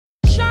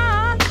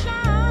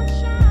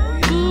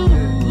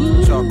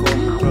fuck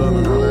on the pill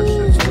and all that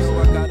shit too. So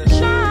I gotta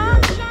just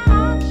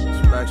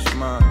relax your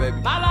mind,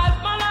 baby.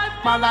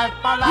 My life.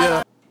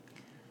 Yeah.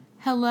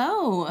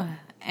 Hello,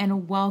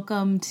 and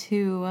welcome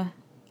to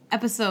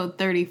episode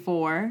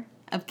 34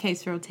 of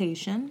Case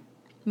Rotation.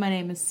 My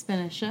name is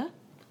Spinisha.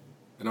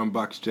 And I'm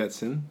Box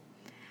Jetson.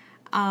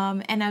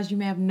 And as you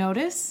may have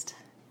noticed,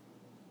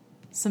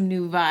 some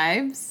new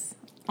vibes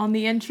on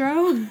the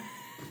intro.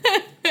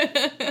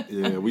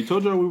 Yeah, we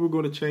told y'all we were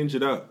going to change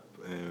it up.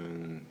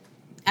 And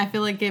I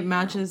feel like it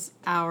matches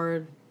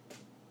our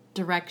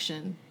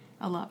direction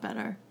a lot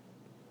better.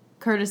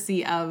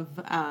 Courtesy of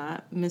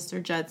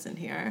Mr. Jetson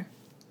here.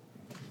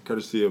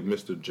 Courtesy of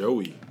Mr.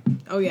 Joey.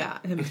 Oh yeah,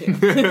 him too.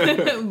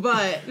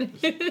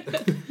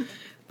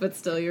 but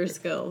still your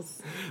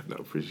skills. No,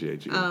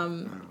 appreciate you.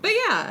 But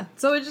yeah,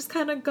 so it just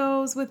kind of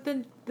goes with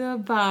the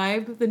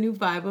vibe, the new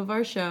vibe of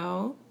our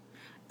show.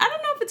 I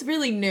don't know if it's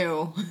really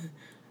new.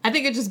 I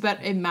think it just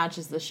it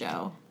matches the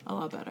show a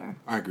lot better.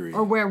 I agree.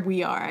 Or where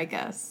we are, I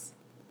guess.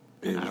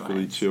 It's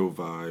really chill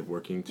vibe,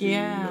 working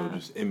to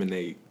just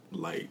emanate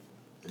light.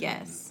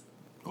 Yes.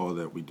 All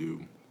that we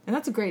do. And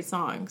that's a great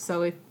song.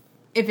 So if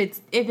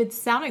it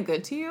sounded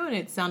good to you and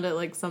it sounded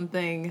like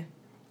something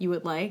you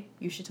would like,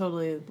 you should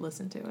totally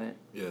listen to it.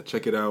 Yeah,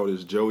 check it out.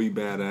 It's Joey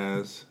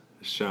Badass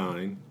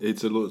Shine.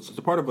 It's a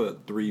part of a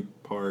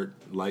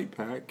 3-part light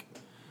pack.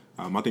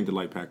 I think the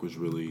light pack was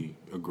really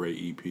a great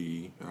EP.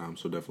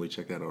 So definitely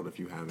check that out if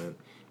you haven't.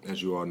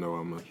 As you all know,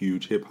 I'm a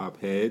huge hip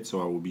hop head,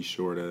 so I will be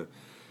sure to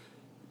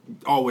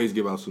always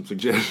give out some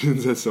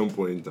suggestions at some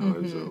point in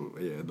time. Mm-hmm. So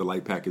yeah, the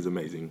light pack is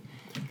amazing.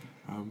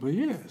 But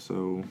yeah,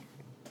 so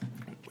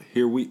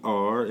here we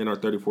are in our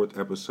 34th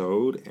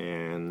episode,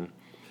 and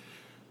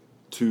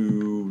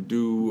to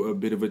do a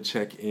bit of a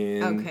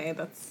check-in. Okay,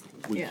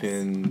 we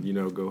can,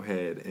 go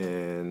ahead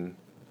and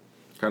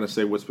kind of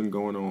say what's been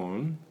going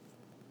on.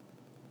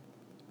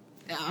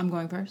 I'm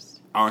going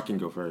first. Oh, I can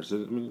go first. I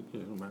mean,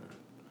 it don't matter.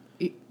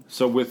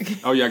 So I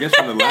guess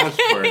from the last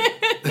part.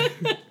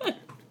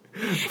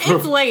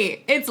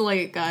 It's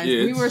late, guys.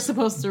 Yeah, we were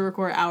supposed to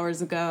record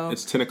hours ago.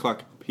 It's 10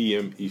 o'clock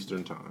p.m.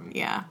 Eastern time.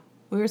 Yeah.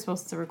 We were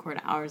supposed to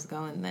record hours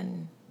ago, and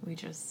then we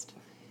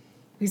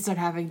started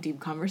having deep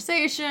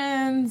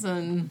conversations,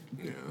 and...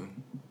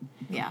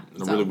 Yeah.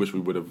 I really wish we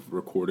would have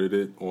recorded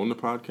it on the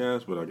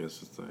podcast, but I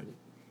guess it's like...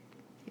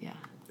 Yeah.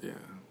 Yeah.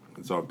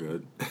 It's all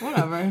good.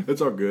 Whatever.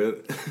 It's all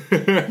good.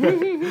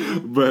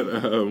 But,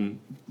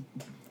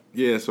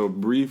 so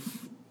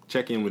brief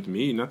check-in with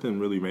me. Nothing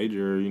really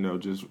major,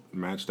 just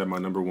matched at my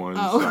number one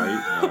site.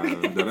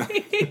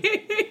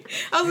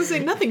 I was going to say,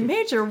 nothing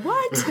major,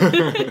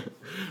 what?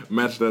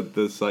 Matched at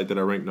the site that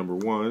I ranked number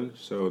one.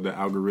 So the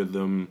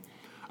algorithm,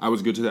 I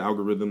was good to the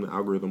algorithm. The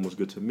algorithm was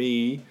good to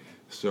me.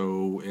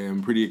 So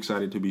I'm pretty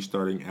excited to be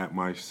starting at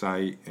my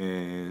site,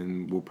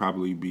 and we'll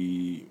probably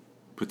be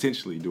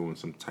potentially doing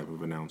some type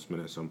of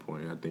announcement at some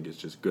point. I think it's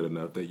just good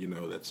enough that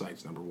that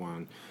site's number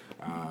one.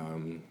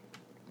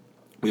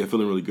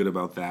 Feeling really good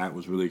about that.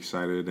 Was really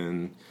excited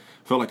and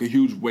felt like a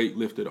huge weight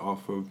lifted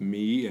off of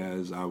me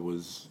as I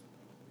was,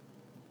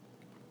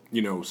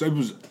 so it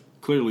was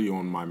clearly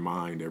on my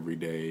mind every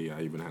day.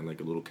 I even had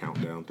like a little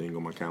countdown thing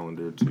on my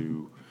calendar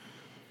to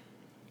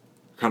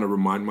kind of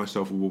remind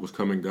myself of what was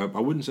coming up. I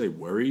wouldn't say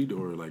worried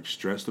or like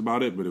stressed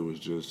about it, but it was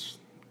just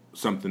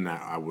something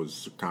that I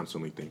was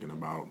constantly thinking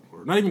about,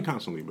 or not even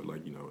constantly, but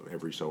like,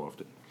 every so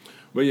often.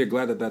 But yeah,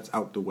 glad that that's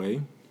out the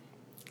way.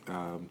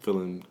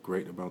 Feeling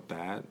great about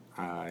that.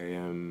 I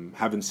am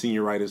having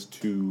senioritis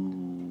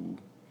to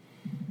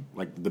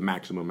like the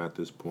maximum at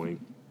this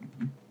point.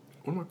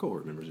 One of my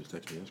cohort members just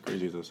texted me. That's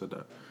crazy as I said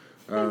that.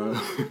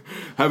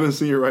 Having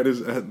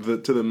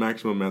senioritis to the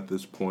maximum at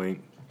this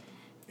point,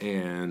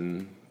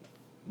 and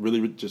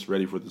really just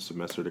ready for the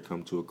semester to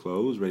come to a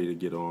close, ready to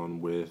get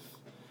on with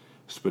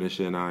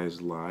Spinisha and I's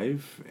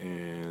life,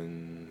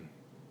 and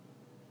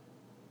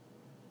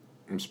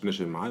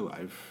Spinisha in my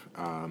life.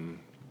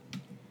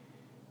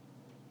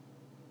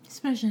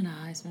 Spinisha and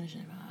I.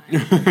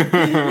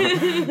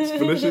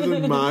 Spinisha's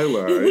in my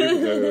life.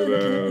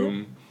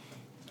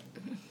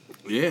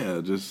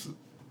 And, just,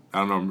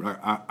 I don't know,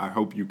 I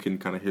hope you can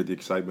kind of hear the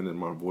excitement in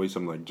my voice.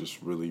 I'm like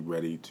just really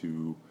ready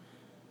to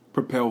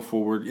propel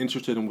forward,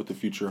 interested in what the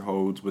future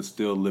holds, but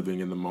still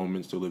living in the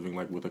moment, still living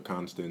like with a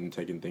constant,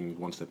 taking things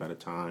one step at a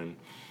time.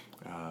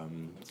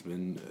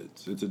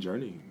 It's a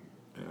journey,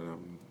 and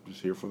I'm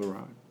just here for the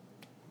ride.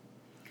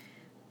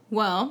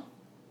 Well,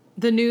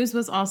 the news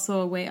was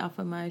also a weight off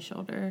of my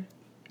shoulder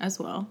as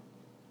well.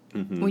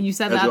 Mm-hmm. When you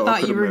said that, I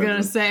thought you were going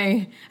to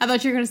say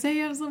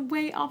it was a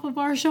weight off of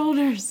our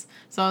shoulders.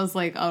 So I was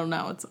like, oh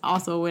no, it's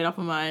also a weight off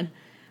of mine.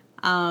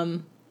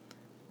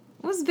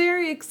 Was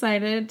very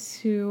excited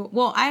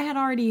I had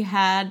already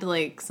had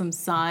like some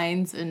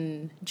signs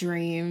and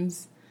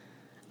dreams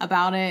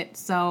about it.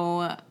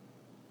 So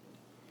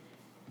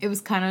it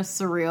was kind of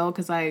surreal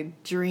because I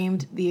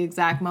dreamed the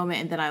exact moment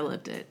and then I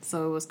lived it.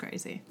 So it was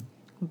crazy.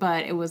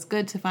 But it was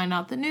good to find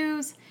out the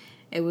news.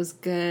 It was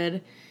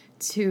good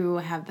to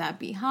have that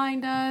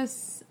behind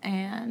us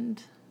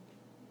and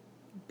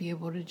be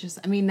able to just,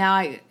 I mean,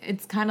 now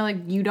it's kind of like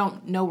you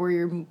don't know where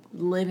you're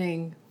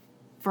living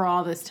for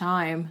all this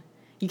time.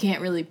 You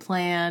can't really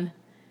plan.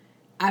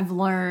 I've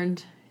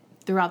learned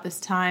throughout this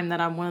time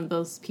that I'm one of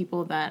those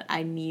people that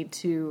I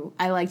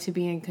like to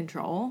be in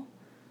control.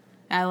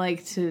 I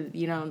like to,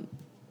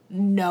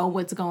 know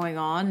what's going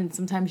on, and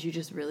sometimes you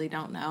just really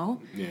don't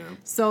know. Yeah.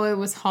 So it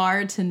was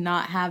hard to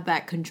not have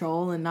that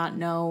control and not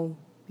know,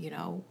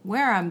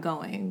 where I'm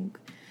going.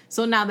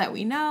 So now that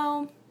we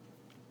know,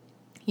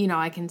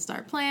 I can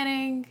start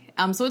planning.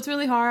 So it's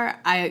really hard.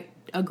 I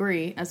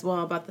agree as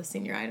well about the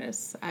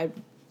senioritis.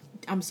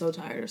 I'm so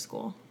tired of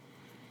school.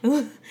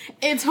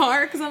 It's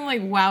hard because I'm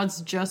like, wow,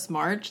 it's just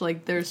March.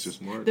 Like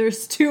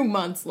there's 2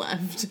 months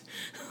left.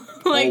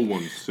 Like, whole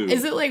ones too.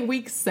 Is it like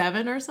week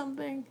 7 or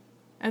something?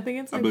 I think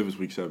it's. I believe it's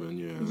week 7.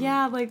 Yeah.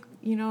 Yeah, like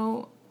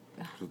I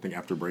think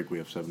after break we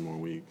have 7 more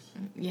weeks.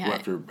 Yeah.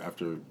 Well,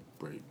 after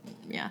break.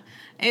 Yeah,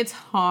 it's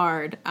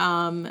hard.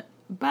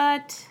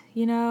 But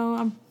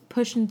I'm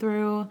pushing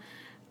through.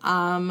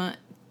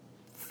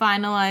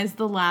 Finalize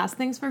the last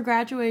things for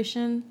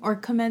graduation or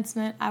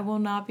commencement. I will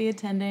not be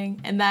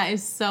attending, and that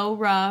is so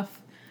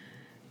rough.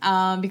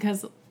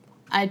 Because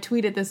I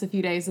tweeted this a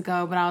few days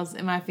ago, but I was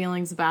in my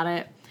feelings about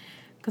it.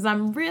 Because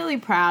I'm really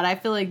proud. I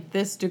feel like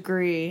this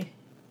degree,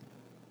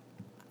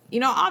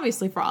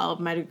 obviously for all of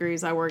my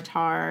degrees I worked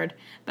hard,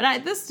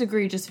 but this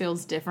degree just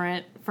feels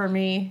different for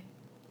me.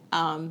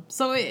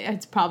 So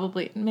it's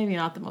probably, maybe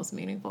not the most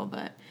meaningful,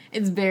 but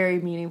it's very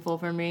meaningful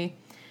for me.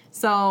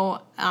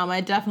 So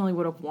I definitely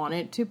would have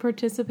wanted to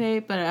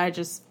participate, but I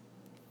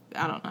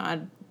don't know.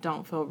 I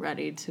don't feel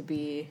ready to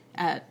be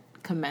at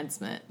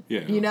commencement.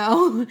 Yeah. In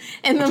the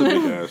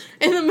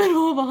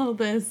middle of all of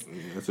this,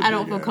 I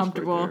don't feel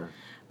comfortable.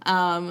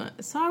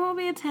 So I won't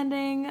be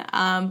attending,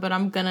 but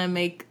I'm gonna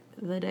make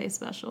the day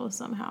special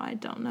somehow. I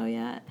don't know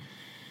yet.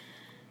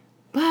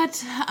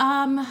 But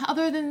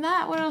other than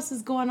that, what else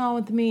is going on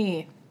with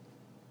me?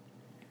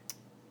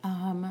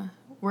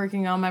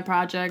 Working on my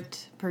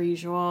project per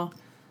usual.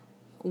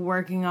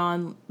 Working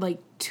on like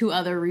 2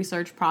 other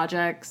research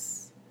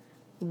projects.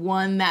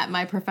 One that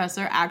my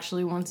professor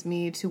actually wants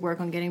me to work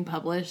on getting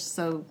published,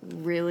 so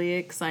really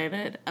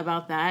excited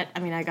about that.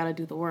 I mean, I gotta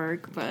do the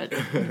work, but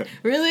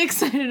really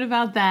excited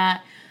about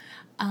that.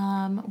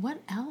 What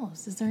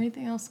else? Is there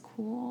anything else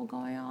cool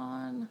going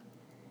on?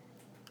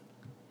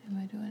 Am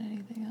I doing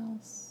anything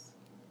else?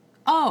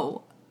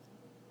 Oh!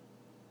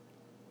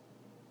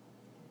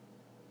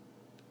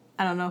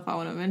 I don't know if I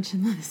want to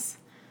mention this.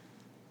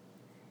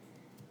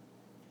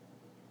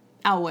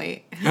 I'll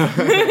wait. No,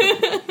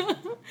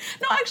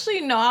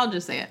 actually, no, I'll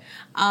just say it.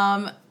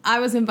 I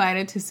was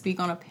invited to speak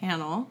on a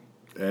panel.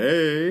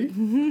 Hey.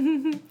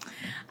 In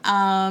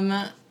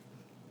a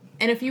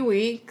few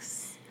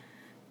weeks.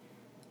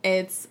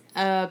 It's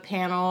a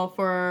panel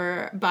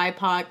for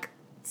BIPOC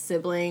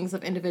siblings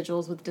of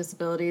individuals with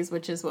disabilities,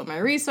 which is what my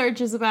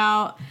research is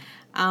about.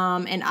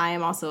 And I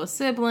am also a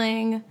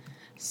sibling.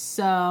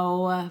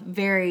 So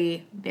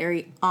very,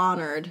 very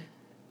honored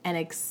and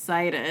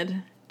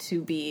excited to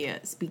be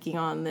speaking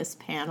on this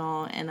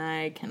panel, and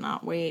I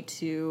cannot wait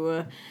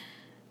to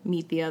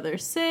meet the other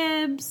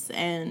sibs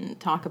and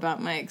talk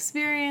about my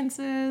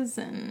experiences,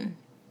 and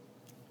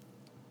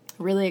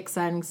really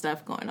exciting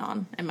stuff going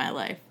on in my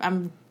life.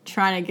 I'm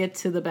trying to get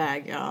to the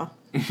bag, y'all.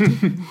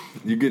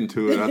 You get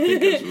into it. I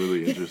think it's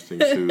really interesting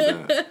too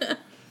that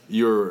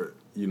you're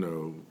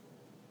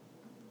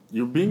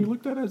being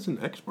looked at as an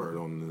expert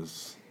on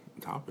this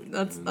topic.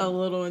 That's a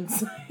little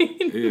insane.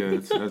 Yeah,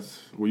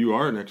 well, you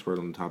are an expert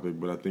on the topic,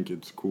 but I think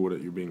it's cool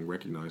that you're being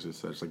recognized as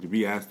such. Like to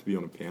be asked to be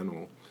on a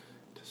panel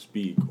to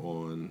speak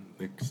on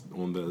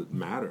the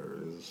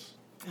matter is,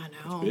 I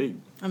know, it's big.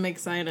 I'm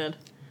excited.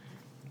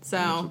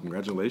 So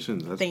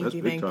congratulations. Thank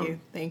you.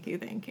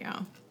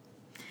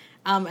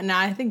 And now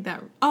I think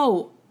that.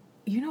 Oh,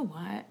 you know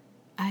what?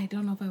 I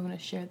don't know if I want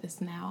to share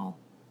this now.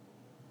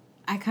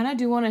 I kind of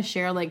do want to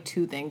share like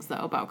 2 things though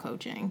about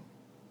coaching.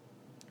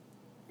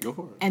 Go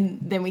for it. And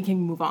then we can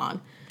move on.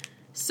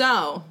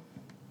 So,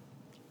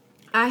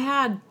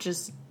 I've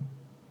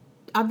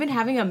been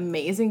having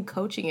amazing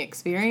coaching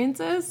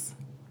experiences.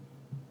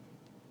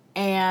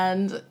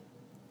 And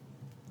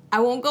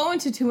I won't go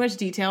into too much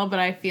detail, but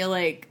I feel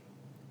like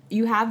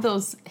you have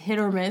those hit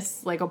or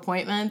miss like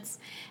appointments.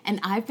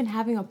 And I've been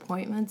having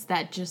appointments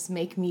that just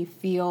make me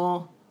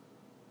feel,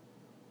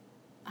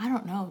 I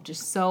don't know,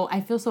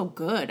 I feel so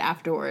good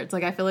afterwards.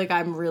 Like, I feel like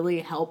I'm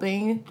really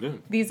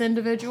helping these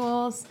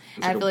individuals.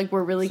 And I feel like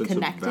we're really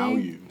connecting.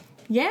 Value.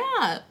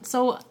 Yeah.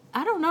 So,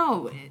 I don't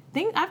know.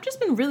 I've just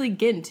been really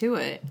getting to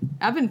it.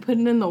 I've been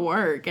putting in the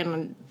work,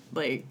 and,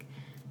 like,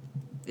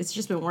 it's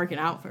just been working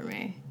out for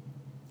me.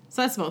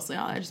 So, that's mostly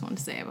all I just want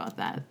to say about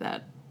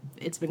that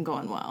it's been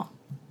going well.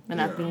 And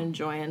I've been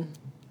enjoying.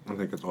 I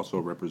think it's also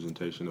a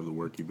representation of the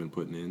work you've been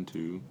putting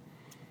into.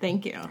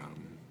 Thank you.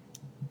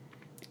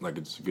 Like,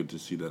 it's good to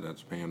see that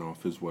that's paying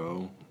off as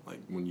well. Like,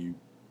 when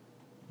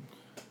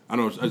I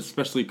don't know,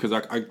 especially because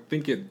I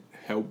think it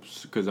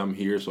helps because I'm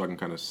here so I can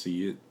kind of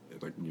see it,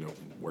 like,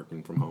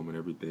 working from home and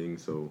everything.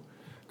 So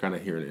kind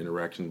of hearing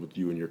interactions with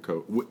you and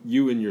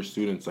you and your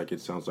students, like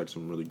it sounds like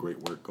some really great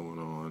work going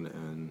on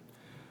and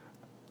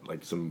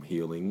like some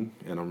healing.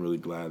 And I'm really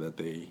glad that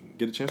they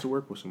get a chance to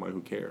work with somebody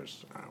who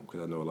cares,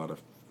 because I know a lot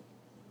of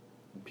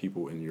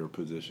people in your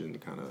position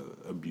kind of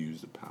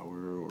abuse the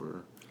power,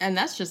 or and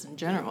that's just in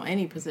general,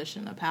 any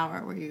position of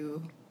power where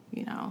you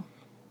know.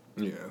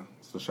 Yeah.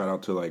 So shout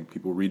out to like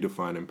people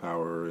redefining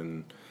power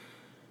and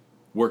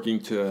working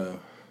to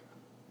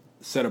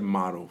set a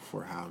model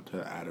for how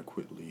to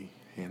adequately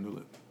handle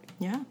it.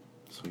 Yeah.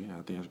 So yeah,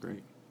 I think that's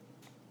great.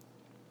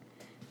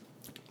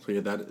 So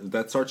yeah,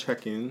 that's our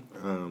check-in.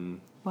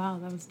 Wow,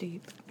 that was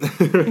deep.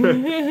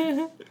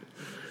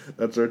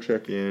 That's our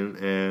check-in,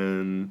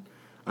 and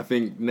I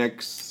think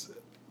next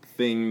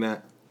thing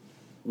that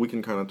we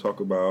can kind of talk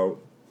about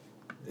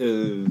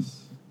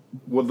is,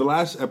 well, the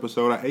last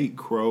episode I ate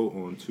crow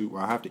on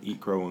I have to eat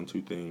crow on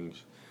two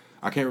things.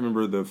 I can't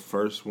remember the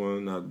first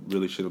one. I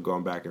really should have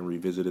gone back and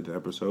revisited the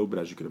episode, but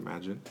as you can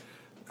imagine,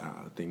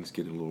 things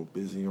getting a little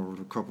busy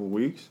over a couple of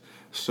weeks.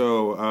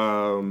 So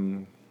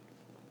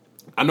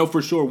I know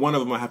for sure one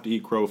of them I have to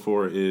eat crow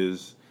for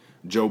is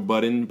Joe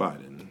Budden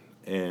Biden.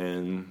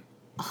 And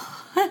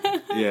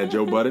yeah,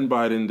 Joe Budden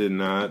Biden did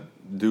not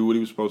do what he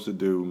was supposed to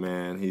do,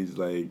 man. He's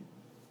like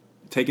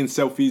taking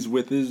selfies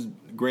with his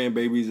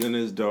grandbabies and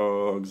his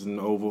dogs in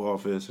the Oval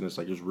Office, and it's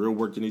like there's real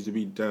work that needs to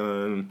be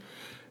done.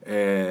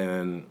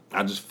 And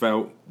I just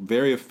felt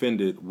very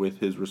offended with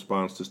his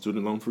response to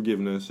student loan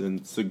forgiveness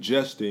and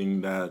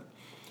suggesting that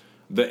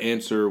the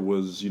answer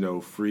was,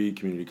 free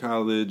community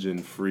college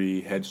and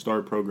free Head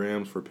Start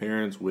programs for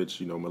parents, which,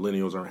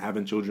 millennials aren't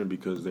having children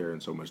because they're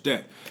in so much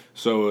debt.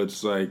 So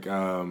it's like,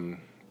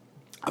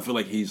 I feel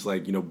like he's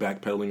like,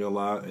 backpedaling a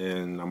lot,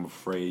 and I'm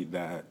afraid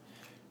that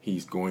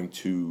he's going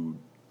to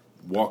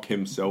walk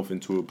himself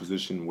into a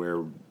position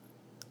where,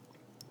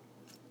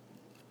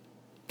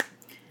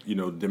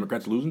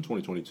 Democrats lose in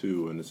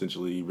 2022 and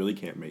essentially really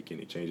can't make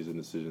any changes and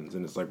decisions.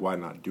 And it's like, why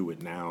not do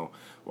it now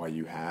while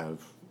you have,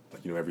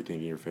 everything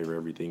in your favor,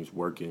 everything's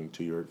working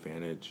to your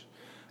advantage.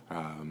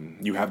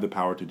 You have the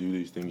power to do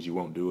these things. You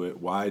won't do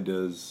it. Why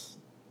does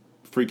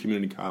free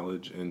community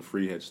college and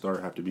free Head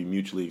Start have to be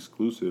mutually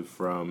exclusive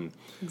from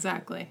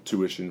exactly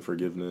tuition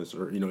forgiveness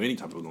or, any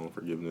type of loan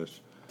forgiveness?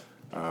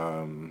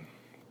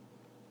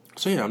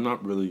 So yeah, I'm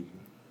not really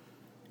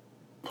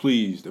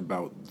pleased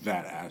about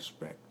that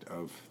aspect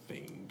of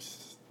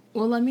things.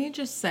 Well, let me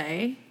just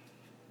say,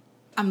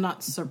 I'm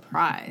not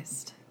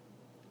surprised.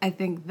 I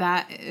think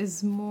that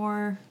is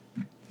more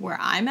where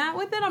I'm at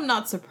with it. I'm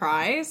not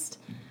surprised.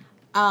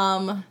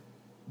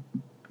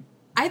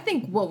 I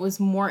think what was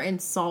more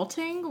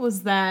insulting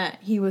was that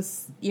he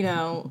was,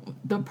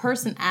 the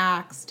person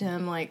asked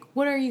him, like,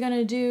 what are you going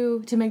to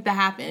do to make that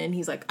happen? And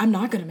he's like, I'm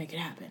not going to make it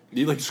happen.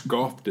 He,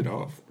 scoffed it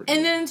off.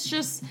 And then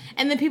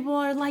then people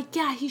are like,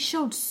 yeah, he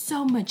showed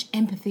so much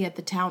empathy at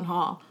the town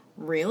hall.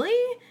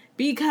 Really?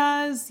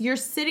 Because you're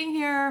sitting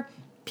here,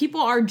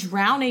 people are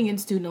drowning in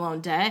student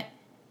loan debt,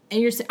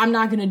 and you're saying, I'm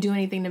not going to do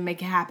anything to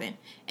make it happen.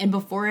 And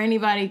before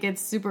anybody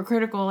gets super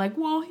critical, like,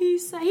 well, he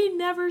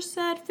never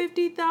said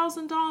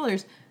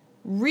 $50,000.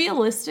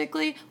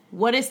 Realistically,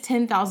 what is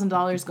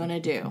 $10,000 going to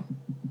do?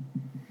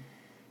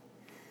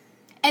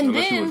 And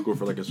unless then you want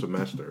to go for a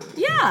semester.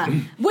 Yeah,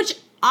 which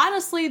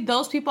honestly,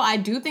 those people, I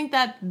do think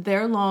that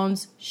their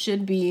loans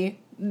should be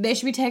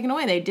taken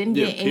away. They didn't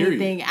get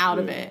anything out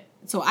of it.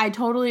 So I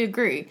totally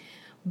agree.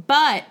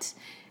 But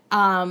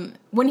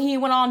when he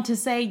went on to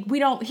say,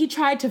 he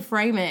tried to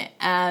frame it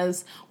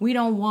as, I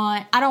don't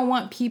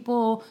want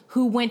people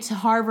who went to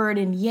Harvard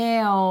and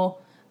Yale,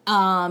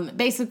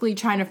 basically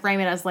trying to frame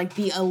it as like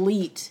the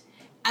elite.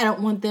 I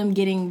don't want them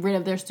getting rid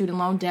of their student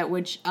loan debt,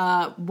 which,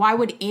 why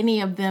would any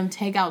of them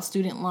take out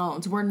student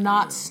loans? We're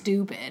not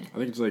stupid. I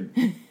think it's like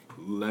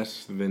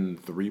less than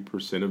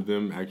 3% of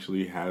them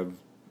actually have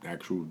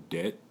actual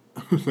debt.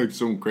 Like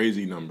some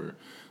crazy number.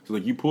 So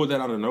like you pull that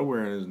out of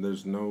nowhere and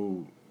there's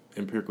no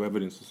empirical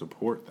evidence to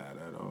support that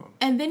at all.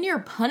 And then you're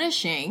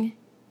punishing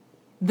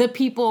the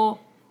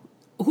people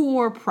who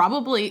are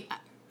probably,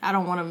 I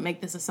don't want to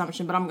make this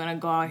assumption, but I'm going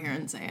to go out here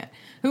and say it,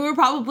 who are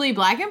probably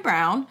black and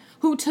brown,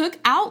 who took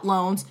out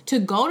loans to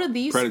go to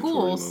these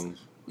schools. Loans.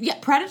 Yeah,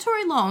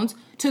 predatory loans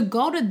to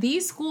go to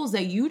these schools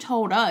that you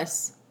told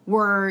us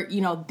were,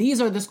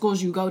 these are the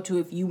schools you go to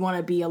if you want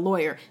to be a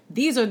lawyer.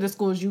 These are the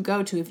schools you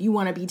go to if you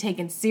want to be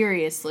taken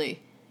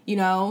seriously.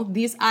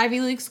 These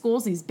Ivy League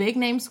schools, these big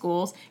name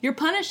schools, you're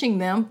punishing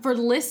them for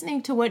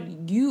listening to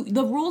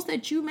the rules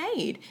that you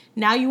made.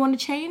 Now you want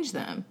to change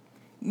them.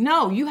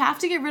 No, you have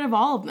to get rid of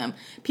all of them.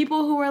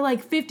 People who are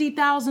like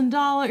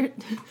 $50,000.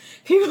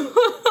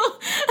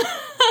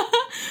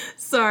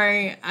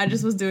 Sorry, I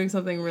just was doing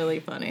something really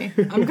funny.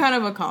 I'm kind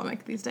of a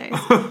comic these days.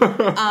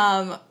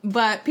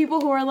 But people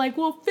who are like,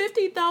 well,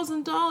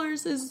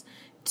 $50,000 is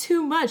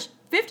too much.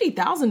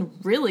 $50,000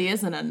 really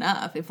isn't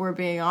enough, if we're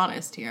being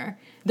honest here.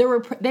 They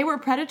were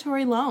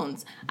predatory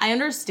loans. I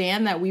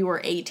understand that we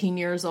were 18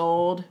 years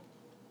old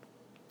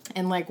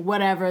and like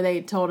whatever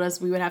they told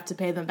us we would have to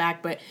pay them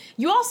back, but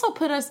you also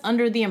put us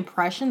under the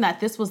impression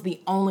that this was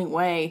the only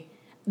way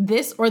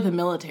this or the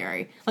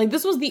military. Like,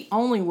 this was the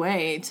only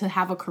way to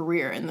have a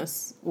career in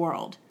this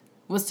world,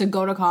 was to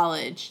go to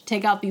college,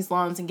 take out these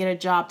loans, and get a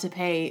job to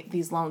pay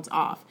these loans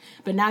off.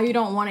 But now you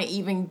don't want to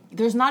even,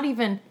 there's not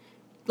even,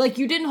 like,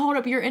 you didn't hold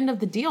up your end of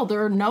the deal.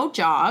 There are no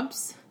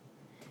jobs.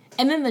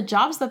 And then the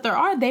jobs that there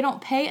are, they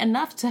don't pay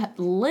enough to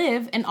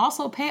live and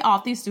also pay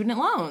off these student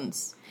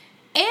loans.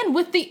 And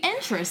with the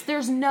interest,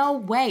 there's no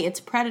way. It's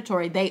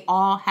predatory. They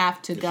all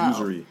have to go.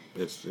 Usury.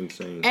 It's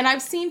insane. And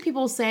I've seen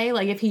people say,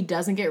 like, if he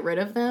doesn't get rid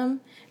of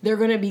them, they're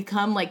going to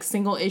become, like,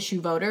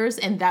 single-issue voters,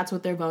 and that's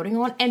what they're voting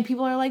on. And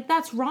people are like,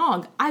 that's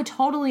wrong. I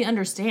totally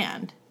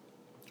understand.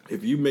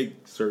 If you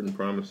make certain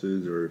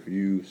promises or if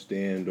you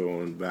stand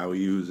on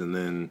values and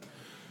then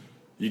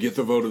you get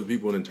the vote of the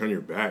people and then turn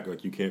your back,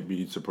 like, you can't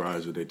be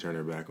surprised if they turn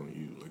their back on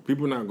you. Like,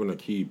 people are not going to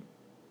keep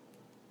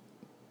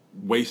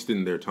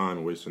wasting their time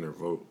and wasting their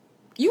vote.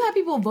 You have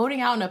people voting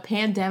out in a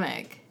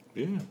pandemic.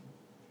 Yeah.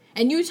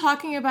 And you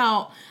talking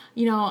about,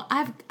 you know,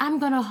 I'm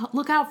going to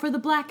look out for the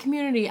black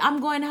community.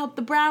 I'm going to help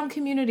the brown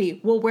community.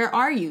 Well, where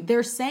are you?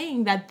 They're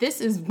saying that this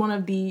is one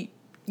of the,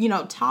 you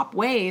know, top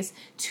ways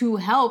to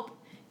help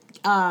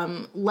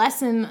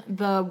lessen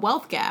the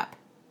wealth gap.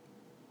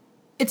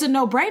 It's a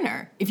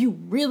no-brainer if you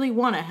really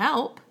want to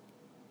help.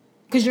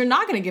 Because you're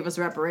not going to give us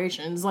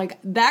reparations. Like,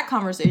 that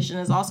conversation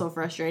is also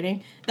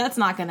frustrating. That's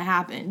not going to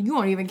happen. You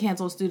won't even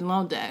cancel student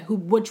loan debt,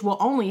 which will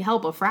only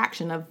help a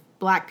fraction of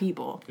black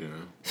people. Yeah.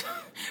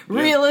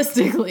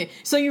 Realistically.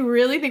 So you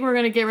really think we're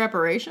going to get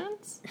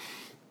reparations?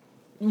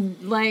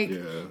 Like...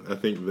 Yeah, I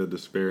think the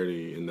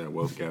disparity in that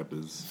wealth gap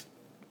is,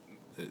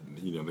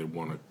 you know, they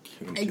want to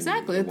continue.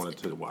 Exactly. They want it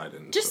to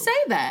widen. Just say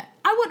that.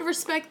 I would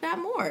respect that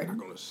more. I'm not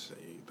going to say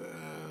that.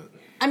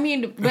 I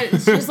mean, but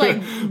it's just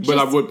like... But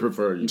I would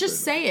prefer you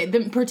just say it.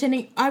 Then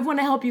pretending, I want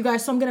to help you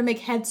guys, so I'm going to make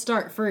Head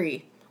Start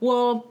free.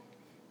 Well,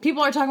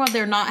 people are talking about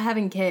they're not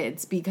having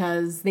kids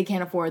because they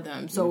can't afford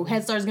them. So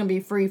Head Start is going to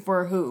be free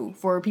for who?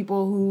 For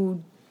people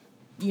who,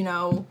 you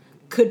know,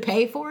 could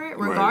pay for it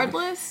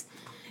regardless?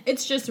 Right.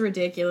 It's just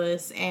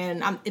ridiculous,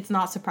 and it's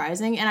not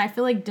surprising. And I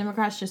feel like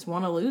Democrats just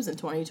want to lose in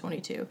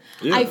 2022.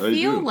 Yeah, I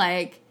feel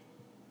like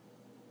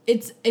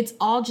it's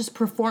all just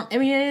perform. I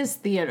mean, it is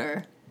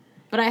theater.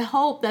 But I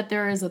hope that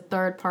there is a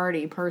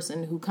third-party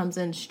person who comes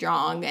in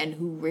strong and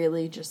who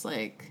really just,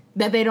 like,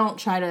 that they don't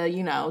try to,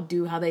 you know,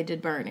 do how they did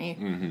Bernie.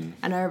 Mm-hmm.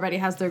 I know everybody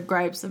has their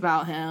gripes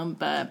about him,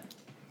 but...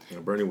 Yeah,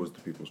 Bernie was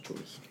the people's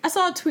choice. I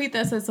saw a tweet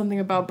that said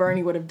something about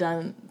Bernie would have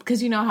done...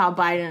 Because you know how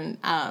Biden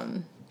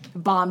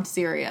bombed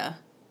Syria.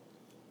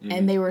 Mm-hmm.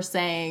 And they were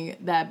saying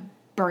that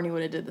Bernie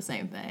would have did the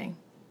same thing.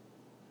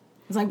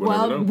 It's like,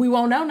 well, we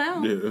won't know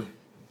now. Yeah.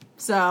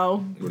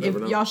 So, if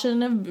y'all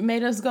shouldn't have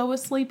made us go with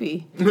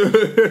Sleepy.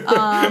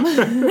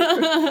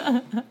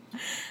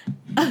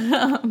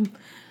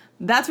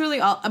 That's really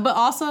all. But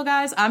also,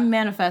 guys, I'm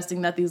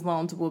manifesting that these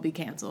loans will be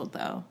canceled,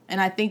 though. And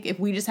I think if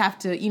we just have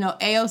to, you know,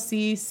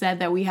 AOC said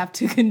that we have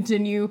to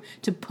continue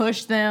to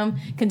push them,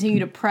 continue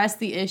to press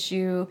the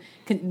issue,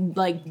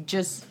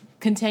 just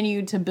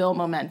continue to build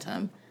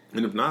momentum.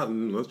 And if not,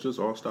 then let's just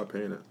all stop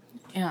paying it.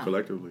 Yeah.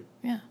 Collectively.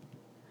 Yeah.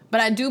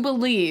 But I do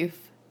believe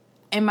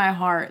in my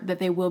heart that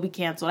they will be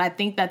canceled. I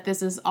think that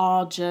this is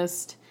all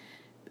just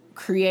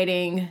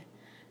creating,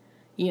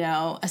 you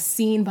know, a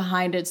scene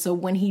behind it. So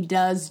when he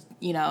does,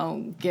 you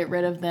know, get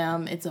rid of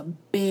them, it's a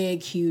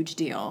big, huge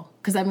deal.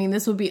 Because, I mean,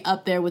 this would be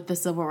up there with the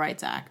Civil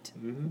Rights Act.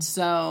 Mm-hmm.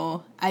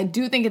 So I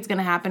do think it's going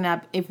to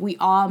happen. If we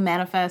all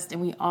manifest and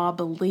we all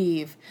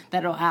believe that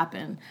it'll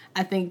happen,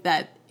 I think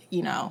that,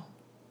 you know,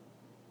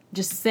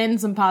 just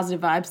send some positive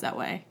vibes that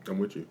way. I'm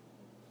with you.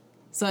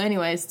 So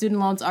anyway,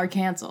 student loans are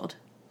canceled.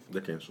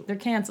 They're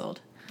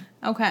canceled.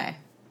 Okay.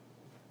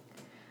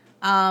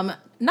 Not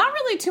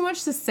really too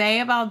much to say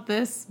about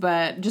this,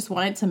 but just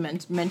wanted to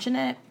mention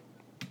it.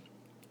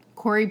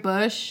 Cori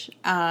Bush.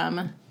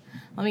 Let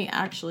me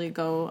actually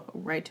go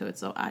right to it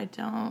so I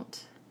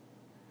don't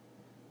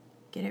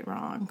get it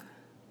wrong.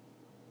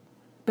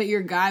 But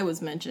your guy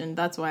was mentioned.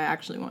 That's why I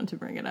actually wanted to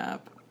bring it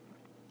up.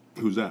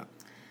 Who's that?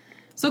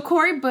 So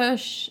Cori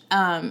Bush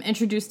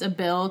introduced a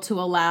bill to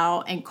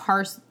allow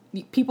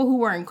people who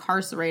were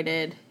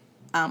incarcerated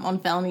on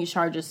felony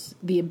charges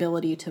the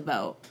ability to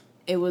vote.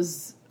 It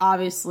was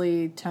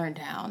obviously turned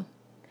down.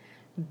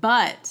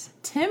 But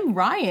Tim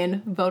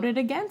Ryan voted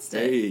against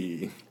it.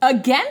 Hey.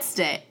 Against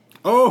it.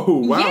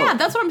 Oh, wow. Yeah,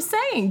 that's what I'm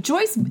saying.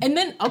 Joyce, and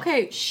then,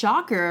 okay,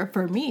 shocker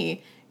for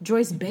me,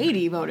 Joyce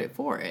Beatty voted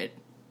for it.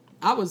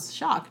 I was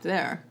shocked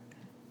there.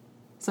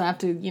 So I have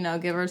to, you know,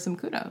 give her some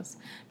kudos.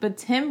 But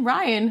Tim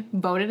Ryan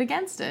voted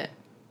against it.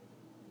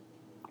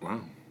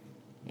 Wow.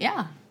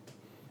 Yeah.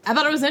 I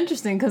thought it was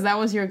interesting because that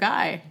was your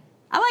guy.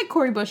 I like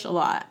Cori Bush a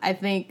lot. I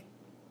think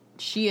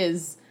she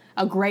is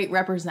a great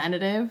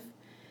representative.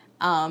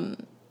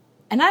 And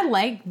I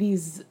like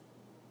these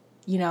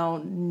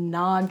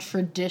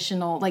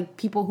non-traditional, like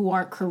people who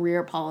aren't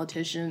career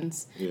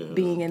politicians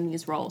being in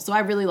these roles. So I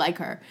really like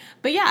her.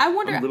 But yeah, I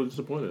wonder. I'm really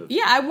disappointed.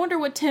 Yeah, I wonder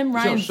what Tim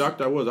Ryan. How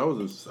shocked I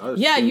was.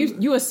 Yeah,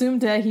 you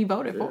assumed that he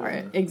voted for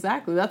it.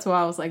 Exactly. That's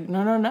why I was like,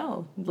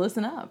 no,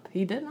 listen up.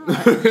 He did not.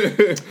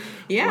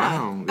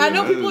 Wow. I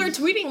know people are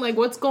tweeting like,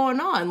 what's going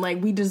on?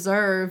 Like, we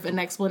deserve an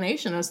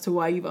explanation as to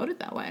why you voted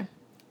that way.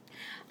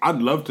 I'd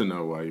love to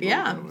know why you voted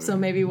that way. So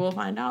maybe we'll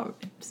find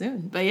out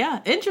soon. But yeah,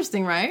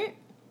 interesting, right?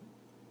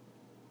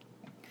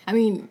 I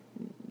mean,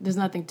 there's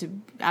nothing to...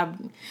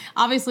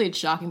 obviously, it's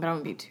shocking, but I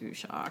wouldn't be too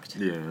shocked.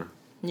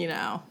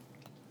 Yeah.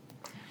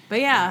 But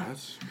yeah.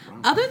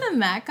 Other than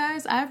that,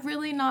 guys, I've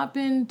really not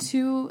been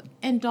too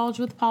indulged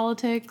with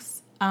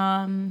politics.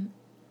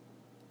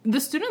 The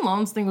student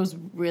loans thing was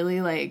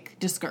really, like,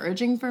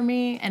 discouraging for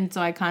me, and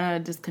so I kind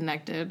of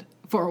disconnected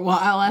for a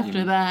while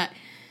after that.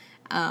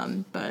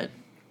 But,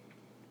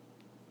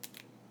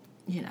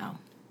 Yeah.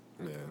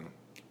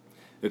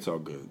 It's all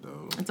good,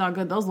 though. It's all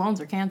good. Those loans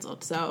are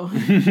canceled, so.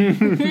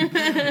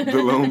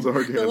 The loans are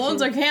canceled. The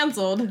loans are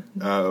canceled.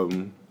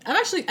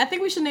 I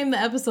think we should name the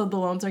episode The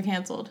Loans Are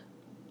Canceled.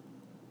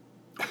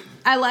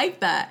 I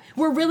like that.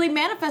 We're really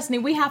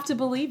manifesting. We have to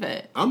believe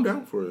it. I'm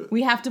down for it.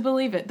 We have to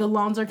believe it. The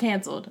loans are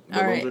canceled.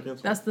 All right.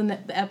 That's the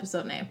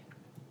episode name.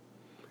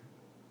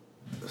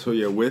 So,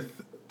 yeah, with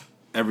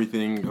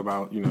everything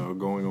about,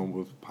 going on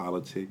with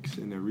politics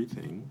and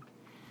everything,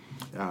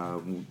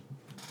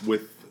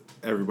 with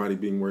everybody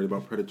being worried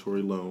about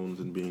predatory loans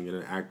and being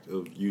an act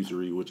of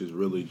usury, which is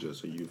really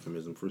just a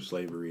euphemism for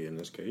slavery in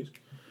this case.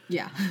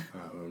 Yeah.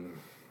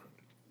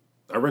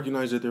 I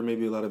recognize that there may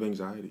be a lot of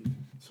anxiety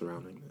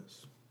surrounding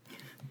this.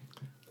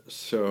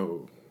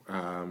 So,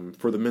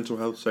 for the mental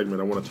health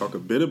segment, I want to talk a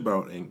bit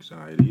about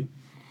anxiety.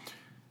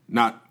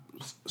 Not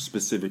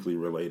specifically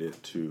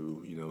related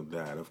to,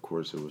 that. Of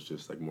course, it was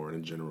just like more in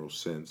a general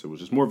sense. It was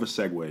just more of a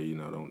segue,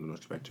 don't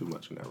expect too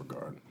much in that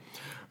regard.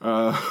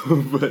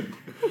 But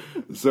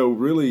so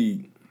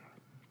really,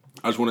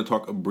 I just want to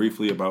talk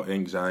briefly about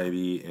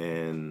anxiety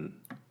and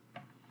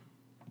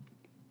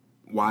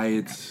why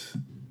it's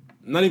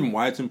not even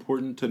why it's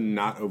important to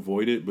not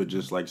avoid it, but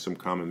just like some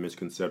common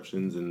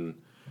misconceptions and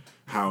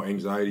how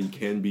anxiety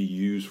can be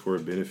used for a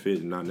benefit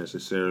and not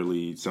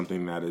necessarily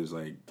something that is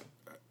like,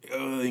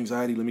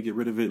 anxiety, let me get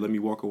rid of it, let me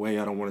walk away,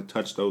 I don't want to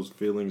touch those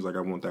feelings, like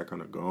I want that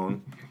kind of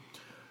gone.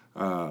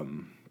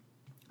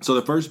 So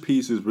the first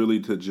piece is really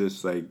to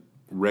just like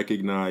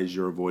recognize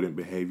your avoidant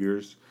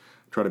behaviors,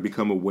 try to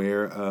become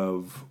aware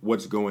of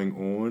what's going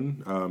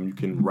on. You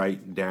can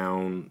write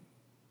down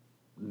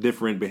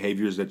different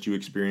behaviors that you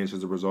experience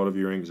as a result of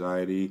your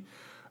anxiety,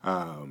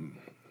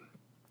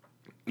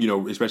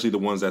 especially the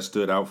ones that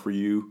stood out for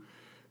you.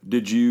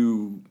 Did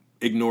you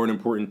ignore an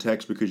important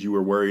text because you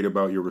were worried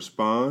about your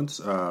response?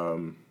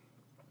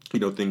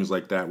 Things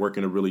like that.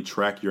 Working to really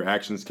track your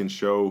actions can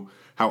show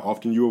how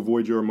often you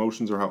avoid your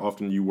emotions or how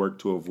often you work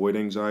to avoid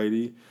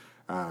anxiety.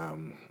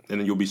 And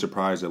then you'll be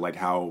surprised at like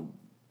how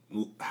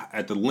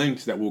at the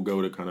lengths that will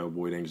go to kind of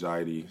avoid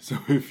anxiety. So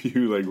if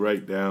you like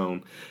write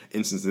down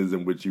instances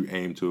in which you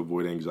aim to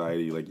avoid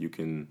anxiety, like you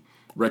can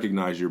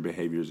recognize your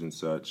behaviors and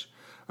such.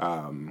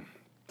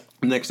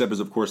 Next step is,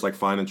 of course, like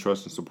finding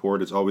trust and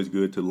support. It's always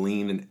good to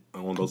lean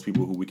on those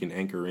people who we can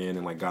anchor in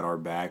and like got our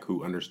back,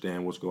 who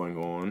understand what's going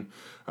on.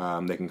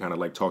 They can kind of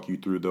like talk you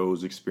through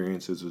those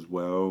experiences as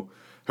well,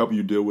 help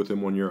you deal with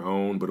them on your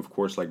own. But of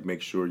course, like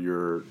make sure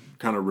you're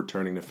kind of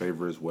returning the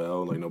favor as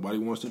well. Like nobody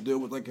wants to deal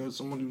with like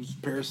someone who's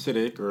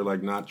parasitic or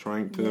like not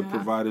trying to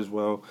provide as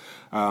well.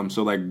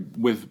 So like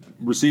with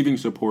receiving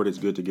support, it's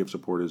good to give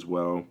support as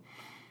well.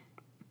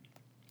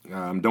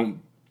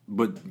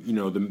 But,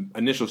 the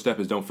initial step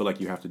is don't feel like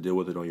you have to deal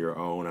with it on your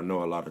own. I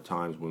know a lot of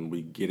times when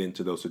we get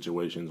into those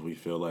situations, we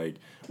feel like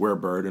we're a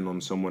burden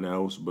on someone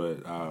else.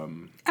 But,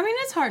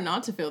 it's hard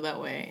not to feel that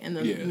way in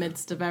the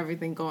midst of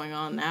everything going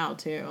on now,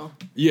 too.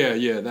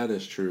 Yeah, that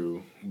is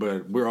true.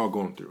 But we're all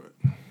going through it.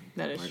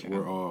 That is true.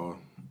 We're all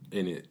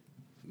in it.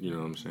 You know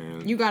what I'm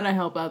saying? You got to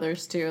help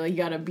others, too. Like, you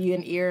got to be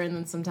an ear, and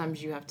then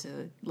sometimes you have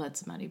to let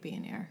somebody be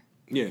an ear.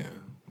 Yeah,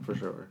 for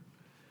sure.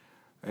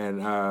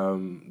 And,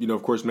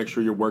 of course, make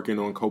sure you're working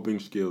on coping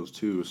skills,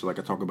 too. So, like,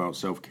 I talk about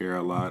self-care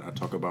a lot. I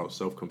talk about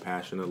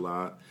self-compassion a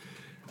lot.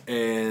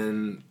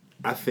 And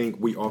I think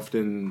we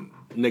often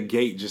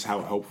negate just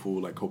how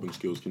helpful, like, coping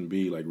skills can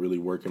be. Like, really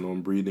working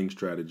on breathing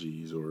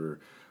strategies or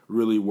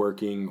really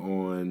working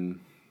on,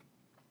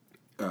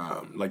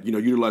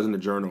 utilizing the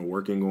journal,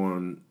 working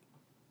on,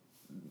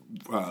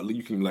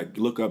 you can, like,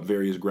 look up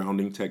various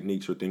grounding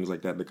techniques or things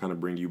like that to kind of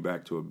bring you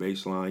back to a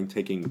baseline,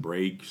 taking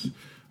breaks,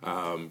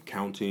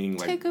 counting,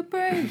 like take a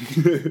break,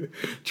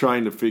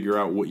 trying to figure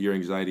out what your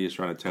anxiety is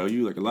trying to tell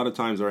you. Like a lot of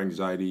times our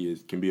anxiety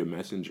can be a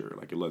messenger.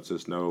 Like it lets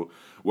us know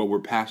what we're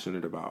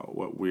passionate about,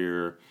 what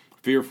we're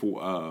fearful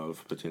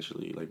of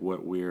potentially, like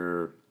what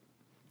we're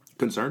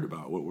concerned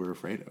about, what we're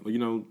afraid of.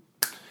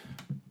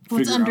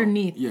 What's figure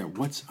underneath?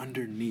 What's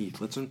underneath?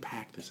 Let's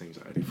unpack this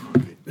anxiety for a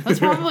bit. That's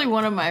probably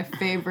one of my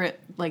favorite,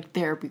 like,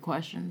 therapy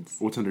questions.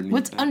 What's underneath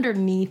What's that?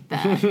 underneath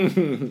that?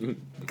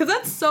 Because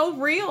that's so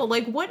real.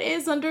 Like, what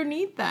is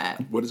underneath that?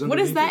 What is What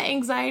underneath is that it?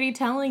 anxiety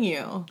telling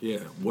you? Yeah,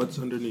 what's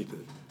underneath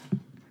it?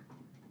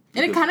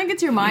 And it kind of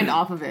gets your mind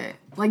off of it.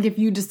 Like, if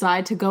you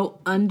decide to go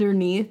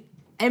underneath,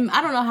 and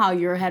I don't know how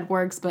your head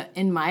works, but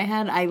in my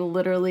head, I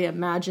literally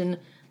imagine,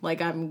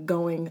 like, I'm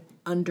going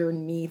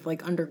underneath,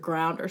 like,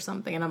 underground or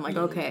something. And I'm like,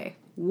 okay,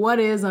 what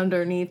is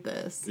underneath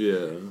this?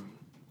 Yeah.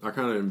 I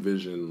kind of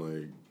envision,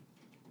 like,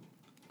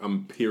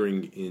 I'm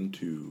peering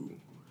into,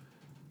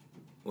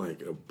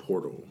 like, a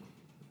portal,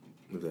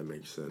 if that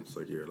makes sense.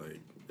 Like, you're, like,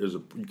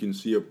 you can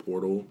see a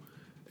portal,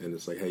 and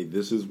it's like, hey,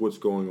 this is what's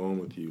going on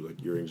with you,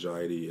 like, your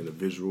anxiety in a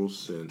visual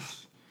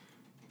sense.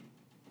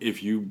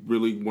 If you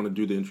really want to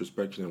do the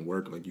introspection and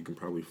work, like, you can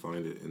probably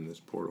find it in this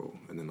portal.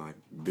 And then I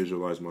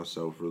visualize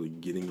myself really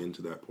getting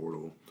into that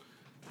portal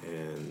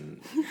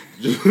and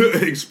just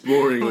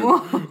exploring.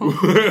 Like,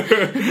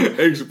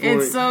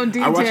 exploring. It's so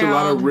detailed. I watch a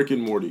lot of Rick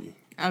and Morty.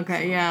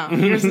 Okay, yeah.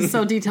 Yours is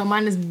so detailed.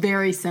 Mine is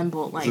very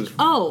simple. Like,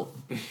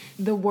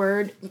 the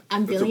word,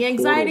 I'm feeling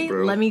anxiety, portal,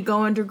 bro. let me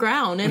go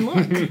underground and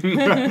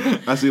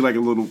look. I see, like, a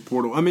little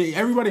portal. I mean,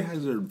 everybody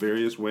has their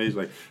various ways.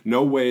 Like,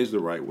 no way is the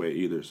right way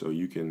either. So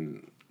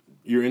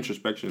your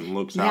introspection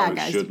looks how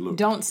it should look.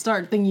 Don't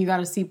start thinking you got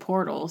to see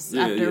portals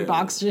after yeah.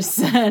 Box just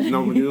said.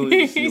 No, but you don't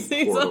need to see he a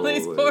sees portal, all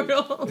these like-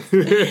 portals.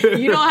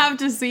 You don't have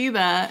to see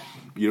that.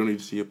 You don't need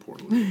to see a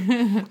portal.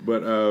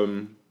 But,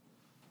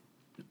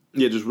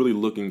 just really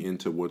looking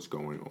into what's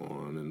going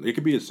on. And it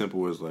could be as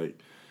simple as, like,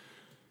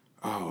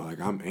 oh, like,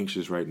 I'm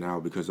anxious right now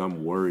because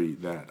I'm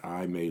worried that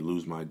I may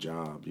lose my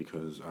job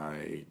because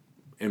I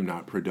am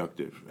not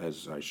productive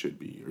as I should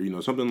be.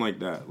 Or, something like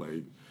that.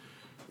 Like,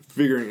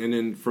 figuring, and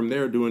then from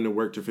there doing the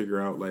work to figure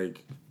out,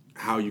 like,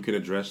 how you can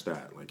address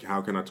that. Like,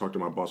 how can I talk to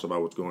my boss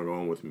about what's going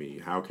on with me?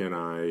 How can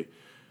I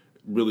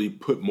really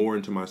put more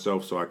into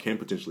myself so I can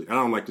potentially, I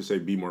don't like to say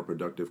be more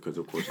productive because,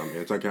 of course, I'm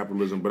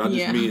anti-capitalism, but I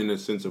just mean in the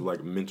sense of,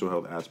 like, mental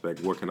health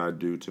aspect. What can I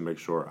do to make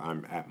sure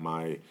I'm at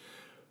my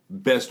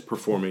best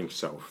performing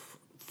self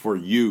for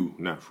you,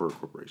 not for a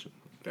corporation?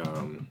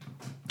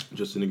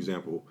 Just an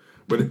example.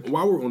 But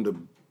while we're on the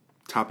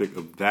topic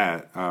of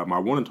that, I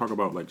want to talk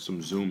about, like,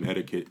 some Zoom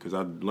etiquette because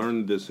I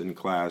learned this in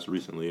class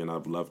recently, and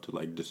I'd love to,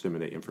 like,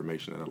 disseminate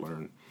information that I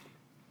learned.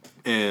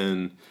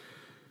 And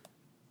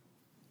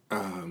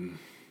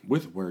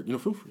with work,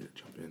 feel free to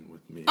jump in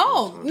with me.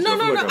 Oh, no.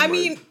 I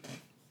mean,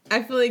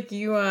 I feel like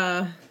you,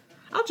 I'll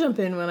jump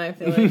in when I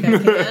feel like I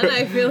can.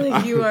 I feel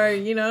like you are,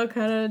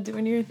 kind of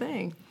doing your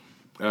thing.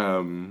 I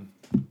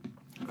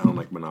don't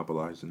like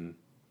monopolizing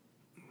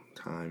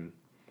time,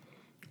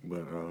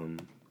 but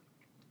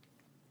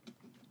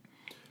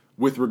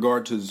with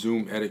regard to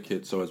Zoom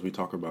etiquette, so as we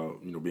talk about,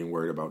 being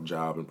worried about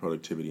job and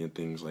productivity and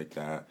things like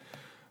that,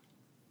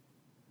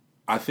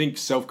 I think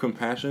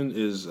self-compassion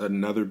is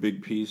another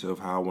big piece of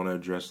how I want to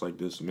address, like,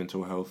 this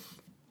mental health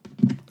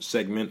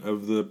segment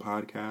of the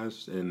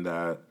podcast, and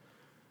that,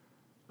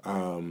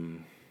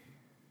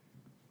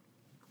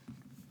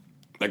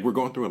 like, we're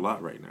going through a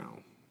lot right now.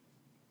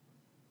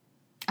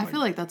 I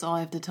feel like that's all I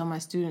have to tell my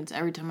students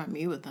every time I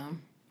meet with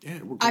them. Yeah,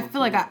 I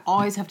feel like I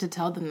always have to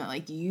tell them that,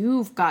 like,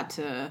 you've got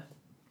to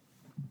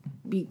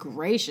be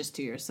gracious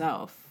to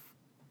yourself.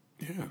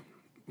 Yeah,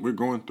 we're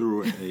going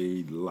through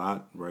a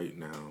lot right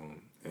now,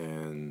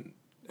 and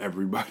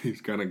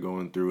everybody's kind of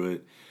going through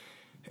it.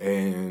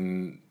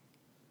 And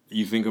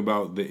you think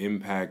about the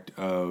impact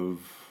of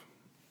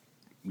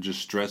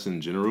just stress in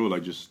general,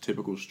 like just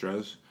typical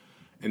stress,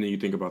 and then you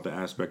think about the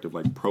aspect of,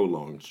 like,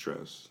 prolonged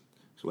stress.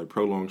 So, like,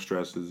 prolonged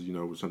stress is,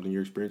 something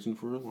you're experiencing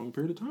for a long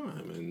period of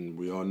time. And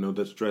we all know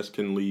that stress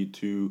can lead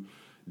to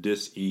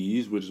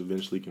dis-ease, which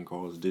eventually can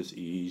cause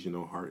dis-ease,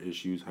 heart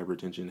issues,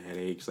 hypertension,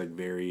 headaches, like,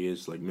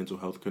 various, like, mental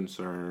health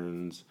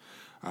concerns.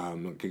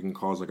 It can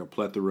cause, like, a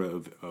plethora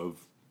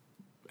of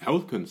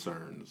health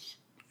concerns.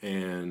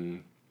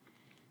 And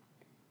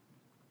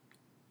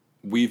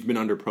we've been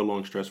under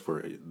prolonged stress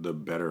for the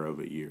better of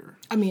a year.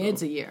 I mean,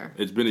 it's a year.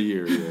 It's been a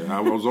year, yeah.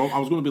 I was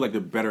going to be like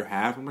the better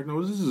half. I'm like,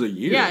 no, this is a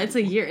year. Yeah, it's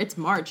a year. It's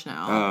March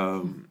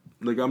now.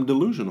 Like, I'm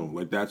delusional.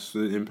 Like, that's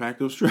the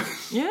impact of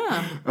stress.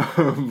 Yeah.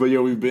 But, yeah,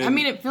 we've been... I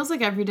mean, it feels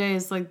like every day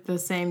is, like, the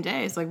same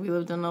day. It's like we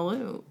lived in a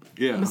loop.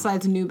 Yeah.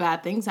 Besides new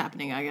bad things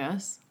happening, I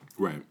guess.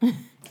 Right.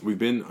 We've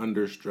been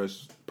under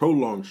stress,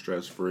 prolonged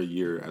stress for a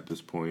year at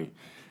this point.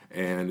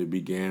 And it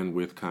began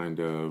with kind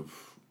of,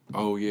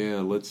 oh, yeah,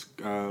 let's,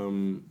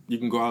 you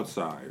can go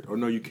outside. Or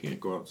no, you can't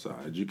go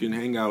outside. You can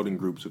hang out in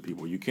groups of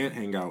people. You can't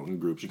hang out in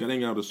groups. You can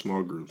hang out in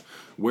small groups.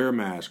 Wear a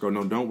mask. Or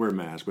no, don't wear a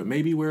mask. But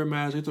maybe wear a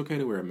mask. It's okay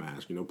to wear a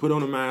mask. Put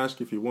on a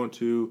mask if you want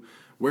to.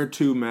 Wear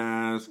 2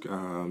 masks.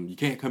 You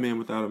can't come in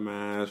without a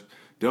mask.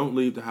 Don't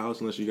leave the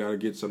house unless you got to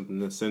get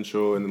something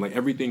essential. And then, like,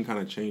 everything kind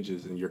of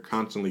changes. And you're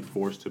constantly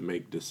forced to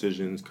make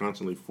decisions.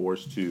 Constantly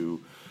forced to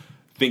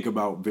think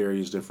about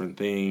various different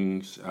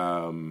things.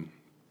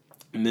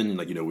 And then,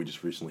 like, we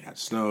just recently had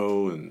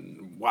snow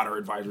and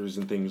water advisories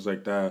and things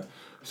like that.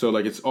 So,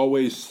 like, it's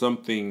always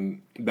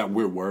something that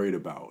we're worried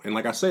about. And,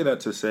 like, I say that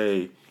to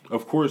say,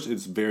 of course,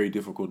 it's very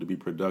difficult to be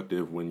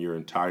productive when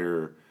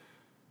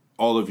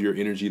all of your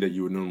energy that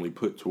you would normally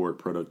put toward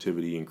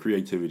productivity and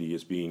creativity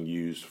is being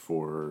used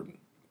for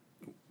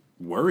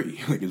worry.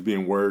 Like, it's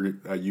being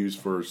used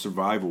for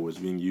survival. It's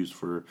being used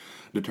for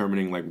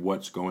determining, like,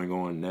 what's going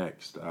on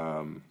next.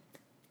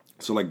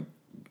 So, like,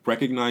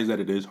 recognize that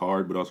it is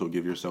hard, but also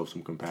give yourself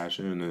some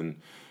compassion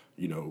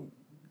and,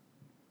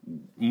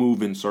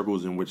 move in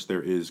circles in which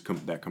there is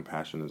that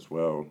compassion as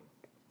well.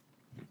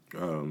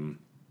 There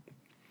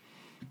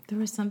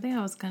was something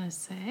I was going to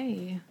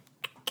say.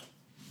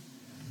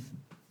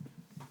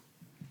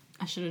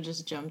 I should have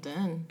just jumped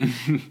in.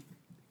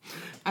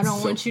 I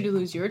don't want you to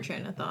lose your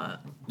train of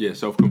thought. Yeah,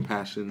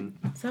 self-compassion.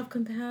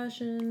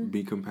 Self-compassion.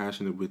 Be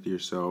compassionate with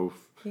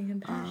yourself. Be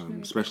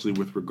compassionate. Especially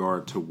with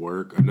regard to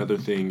work. Another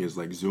thing is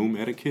like Zoom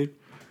etiquette.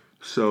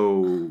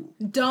 So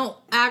don't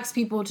ask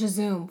people to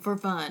Zoom for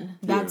fun.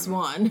 That's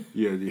one.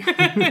 Yeah.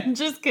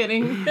 Just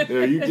kidding.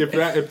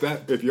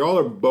 If y'all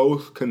are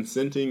both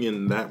consenting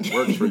and that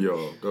works for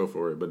y'all, go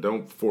for it. But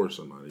don't force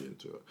somebody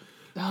into it.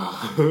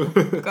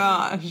 Oh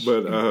gosh.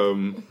 But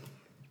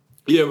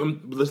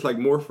it's like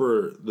more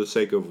for the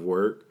sake of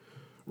work.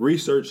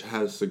 Research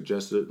has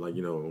suggested, like,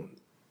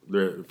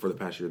 for the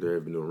past year, they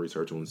have been doing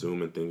research on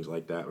Zoom and things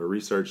like that. But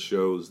research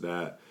shows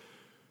that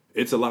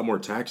it's a lot more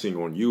taxing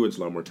on you. It's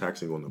a lot more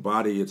taxing on the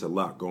body. It's a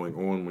lot going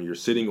on when you're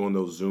sitting on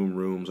those Zoom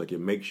rooms. Like, it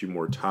makes you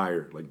more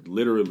tired. Like,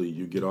 literally,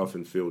 you get off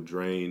and feel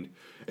drained.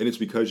 And it's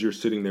because you're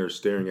sitting there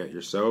staring at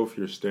yourself.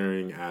 You're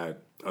staring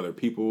at other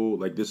people.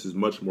 Like, this is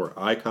much more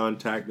eye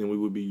contact than we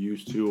would be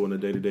used to on a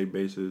day-to-day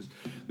basis.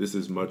 This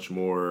is much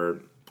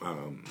more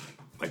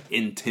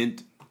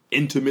intimate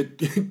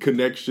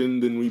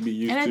connection than we'd be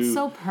used to. And it's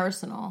so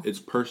personal. It's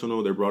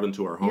personal. They're brought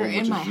into our home. You're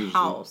in my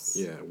house.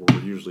 Yeah, where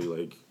we're usually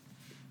like,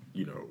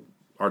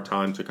 our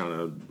time to kind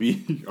of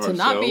be ourselves. To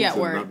not be at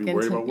work. Not be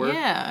worried about work.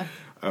 Yeah.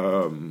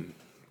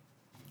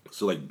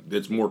 So, like,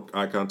 there's more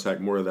eye contact,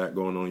 more of that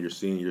going on. You're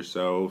seeing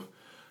yourself.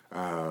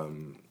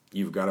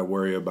 You've got to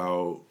worry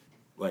about,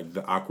 like,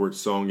 the awkward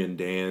song and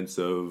dance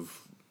of,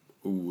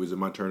 ooh, is it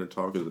my turn to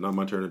talk? Is it not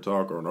my turn to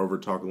talk? Or an over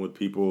talking with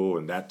people,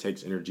 and that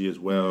takes energy as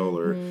well.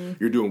 Mm-hmm. Or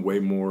you're doing way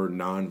more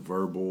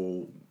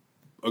nonverbal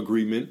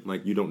agreement.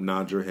 Like, you don't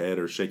nod your head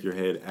or shake your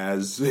head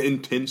as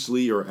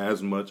intensely or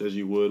as much as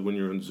you would when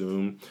you're on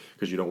Zoom,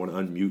 because you don't want to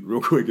unmute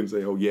real quick and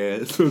say, oh,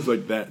 yeah. So it's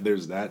like that.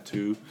 There's that,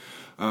 too.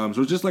 So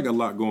it's just, like, a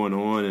lot going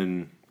on.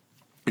 And,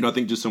 I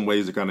think just some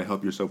ways to kind of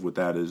help yourself with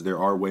that is there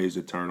are ways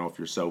to turn off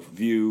your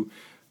self-view.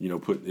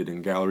 Put it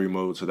in gallery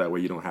mode so that way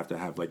you don't have to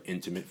have, like,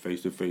 intimate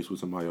face-to-face with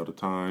somebody all the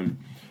time.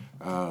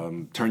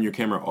 Turn your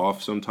camera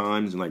off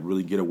sometimes and, like,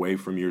 really get away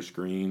from your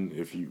screen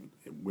if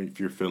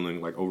you're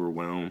feeling, like,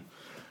 overwhelmed.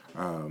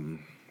 And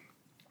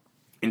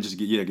just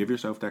give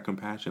yourself that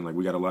compassion. Like,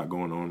 we got a lot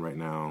going on right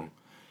now,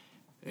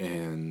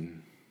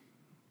 and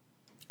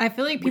I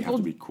feel like people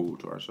have to be cool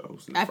to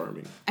ourselves and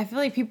affirming. I feel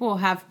like people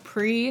have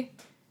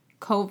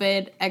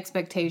pre-COVID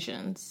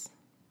expectations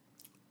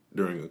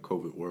during a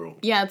COVID world.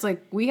 Yeah, it's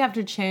like we have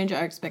to change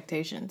our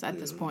expectations at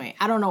this point.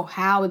 I don't know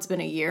how it's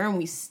been a year and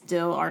we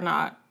still are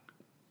not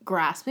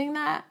grasping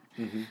that.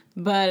 Mm-hmm.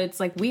 But it's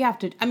like we have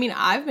to,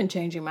 I've been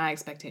changing my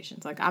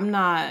expectations. Like,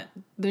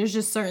 there's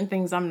just certain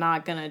things I'm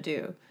not going to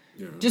do.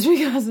 Yeah. Just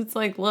because it's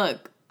like,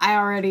 look,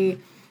 granted,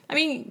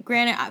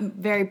 I'm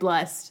very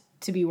blessed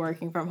to be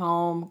working from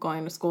home,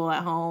 going to school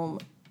at home.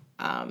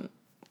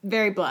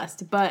 Very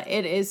blessed. But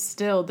it is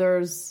still,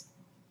 there's,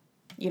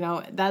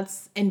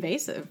 that's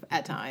invasive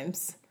at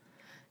times.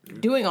 Yeah.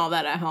 Doing all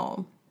that at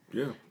home.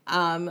 Yeah.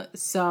 And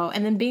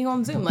then being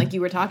on Zoom, like you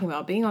were talking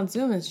about, being on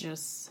Zoom is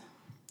just...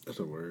 That's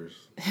the worst.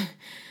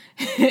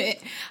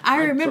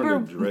 I remember... I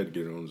dread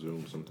getting on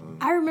Zoom sometimes.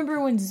 I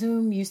remember when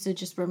Zoom used to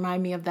just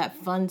remind me of that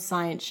fun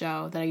science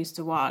show that I used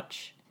to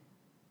watch.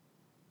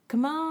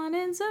 Come on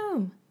in,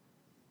 Zoom.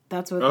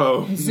 That's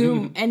what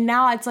Zoom... And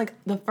now it's like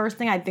the first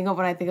thing I think of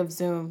when I think of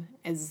Zoom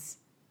is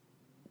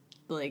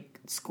like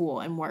school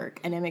and work,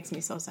 and it makes me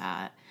so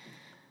sad.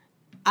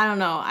 I don't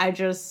know. And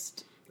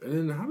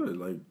then how did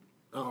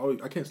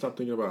I can't stop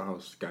thinking about how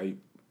Skype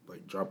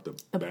dropped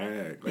the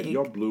bag. Like,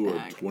 y'all blew a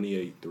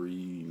 28-3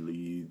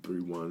 lead,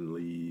 3-1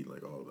 lead,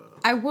 like all that.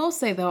 I will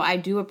say though, I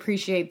do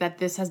appreciate that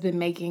this has been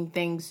making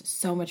things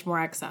so much more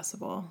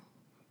accessible.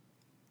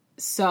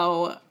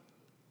 So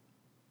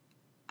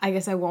I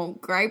guess I won't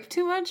gripe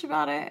too much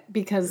about it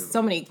because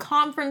so many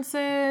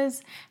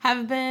conferences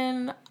have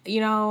been,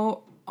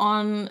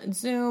 on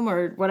Zoom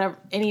or whatever,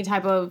 any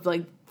type of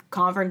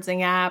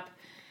conferencing app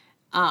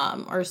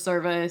or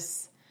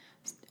service,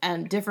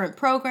 and different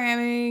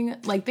programming.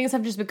 Things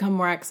have just become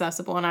more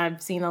accessible, and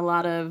I've seen a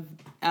lot of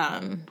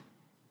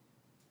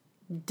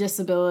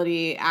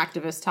disability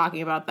activists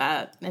talking about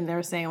that, and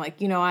they're saying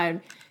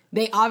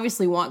they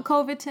obviously want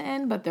COVID to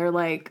end, but they're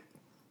like,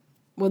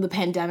 well, the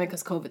pandemic,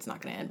 because COVID's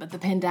not going to end, but the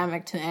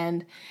pandemic to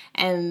end,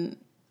 and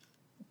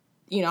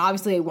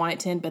obviously they want it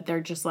to end, but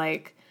they're just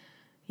like,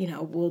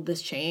 will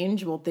this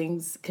change? Will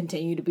things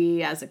continue to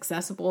be as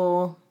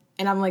accessible?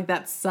 And I'm like,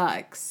 that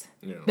sucks.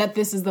 Yeah. That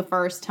this is the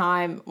first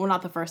time, well,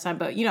 not the first time,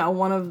 but,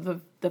 one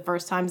of the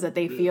first times that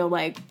they feel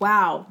like,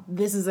 wow,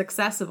 this is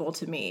accessible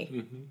to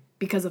me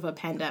because of a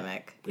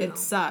pandemic. Yeah. It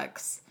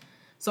sucks.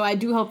 So I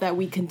do hope that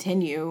we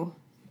continue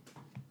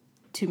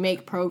to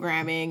make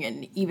programming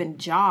and even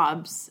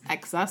jobs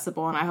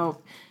accessible. And I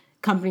hope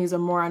companies are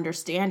more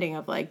understanding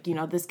of like,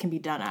 this can be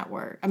done at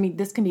work. I mean,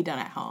 this can be done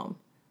at home.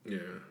 Yeah.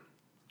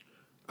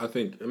 I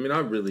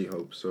really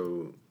hope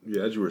so.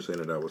 Yeah, as you were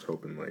saying it, I was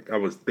hoping, I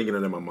was thinking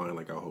it in my mind,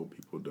 I hope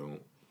people don't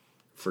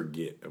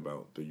forget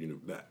about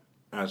that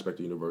aspect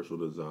of universal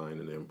design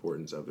and the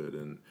importance of it,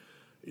 and,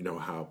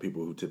 how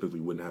people who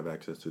typically wouldn't have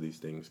access to these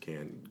things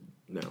can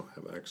now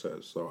have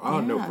access. So I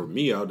know for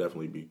me, I'll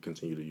definitely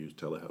continue to use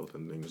telehealth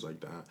and things like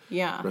that.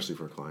 Yeah. Especially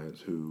for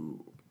clients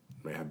who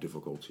may have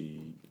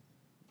difficulty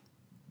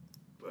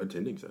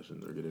attending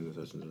sessions or getting into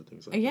sessions or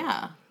things like that.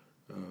 Yeah.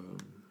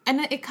 And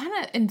it kind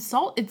of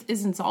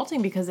is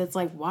insulting because it's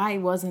like, why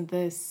wasn't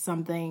this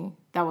something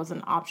that was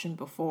an option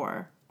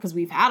before? Because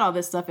we've had all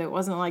this stuff. It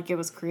wasn't like it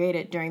was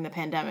created during the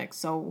pandemic.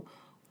 So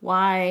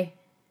why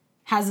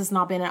has this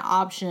not been an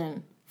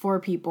option for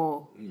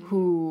people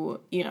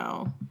who,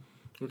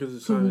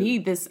 because who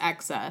need this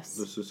access?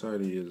 The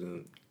society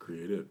isn't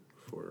created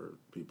for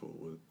people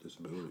with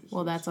disabilities.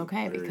 Well, that's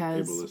okay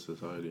because ableist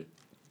society.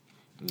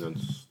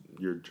 And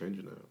you're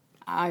changing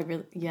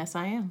that. Yes,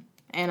 I am.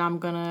 And I'm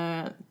going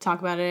to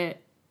talk about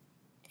it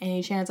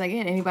any chance I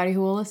get, anybody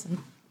who will listen.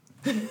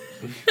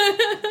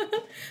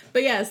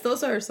 But yes,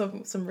 those are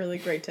some really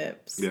great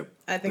tips. Yep.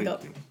 I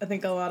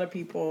think a lot of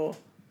people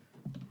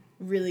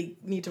really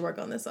need to work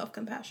on the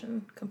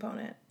self-compassion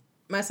component,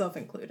 myself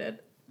included.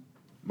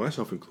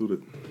 Myself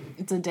included.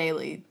 It's a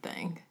daily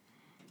thing.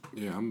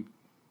 Yeah, I'm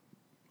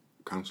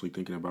constantly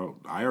thinking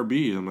about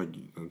IRB. I'm like,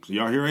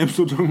 y'all here I am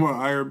still talking about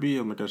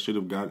IRB. I'm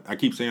like, I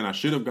keep saying I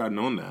should have gotten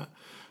on that.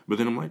 But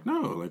then I'm like,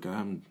 no,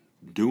 I'm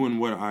doing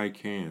what I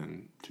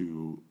can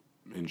to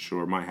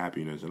ensure my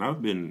happiness. And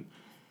I've been,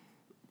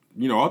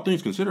 all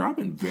things considered, I've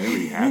been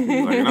very happy.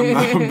 And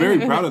I'm very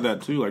proud of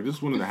that, too. This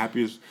is one of the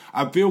happiest.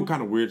 I feel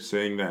kind of weird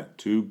saying that,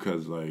 too,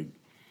 because,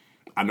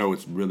 I know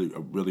it's really a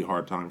really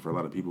hard time for a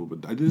lot of people.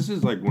 But this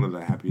is, one of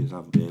the happiest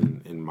I've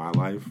been in my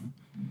life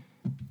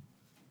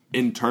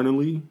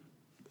internally.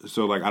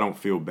 So, I don't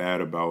feel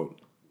bad about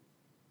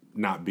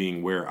not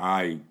being where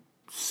I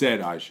said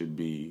I should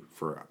be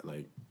for,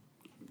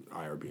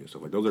 IRB and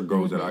stuff. Those are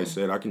goals that I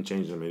said. I can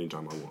change them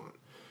anytime I want.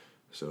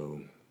 So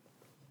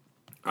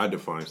I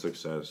define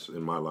success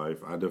in my life.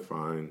 I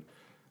define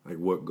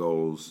what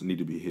goals need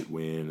to be hit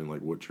when and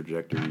what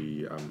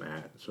trajectory I'm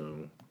at.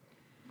 So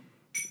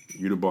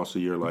you're the boss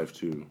of your life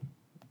too,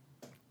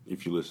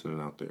 if you're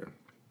listening out there.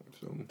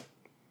 So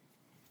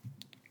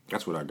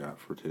that's what I got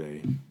for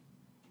today.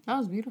 That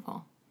was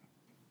beautiful.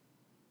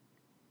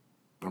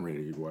 I'm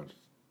ready to watch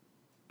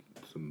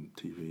some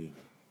TV.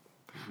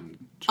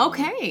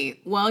 Okay,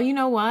 well, you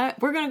know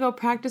what? We're going to go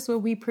practice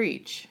what we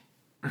preach.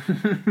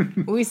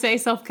 We say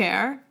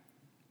self-care.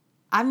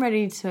 I'm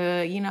ready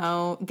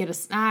to, get a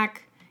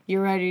snack.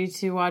 You're ready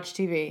to watch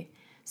TV.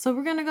 So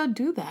we're going to go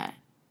do that.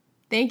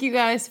 Thank you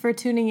guys for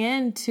tuning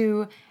in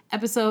to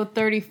episode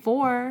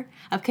 34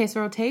 of Case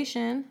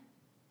Rotation.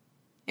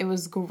 It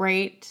was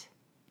great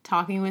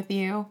talking with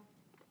you.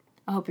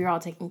 I hope you're all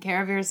taking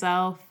care of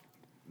yourself.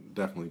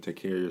 Definitely take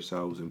care of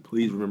yourselves. And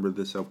please remember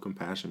the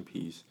self-compassion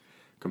piece.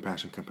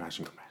 Compassion,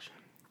 compassion, compassion.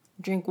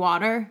 Drink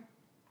water.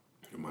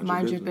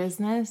 Mind your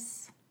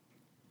business.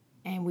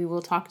 And we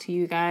will talk to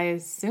you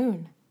guys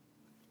soon.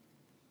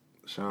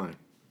 Shine.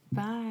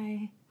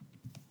 Bye.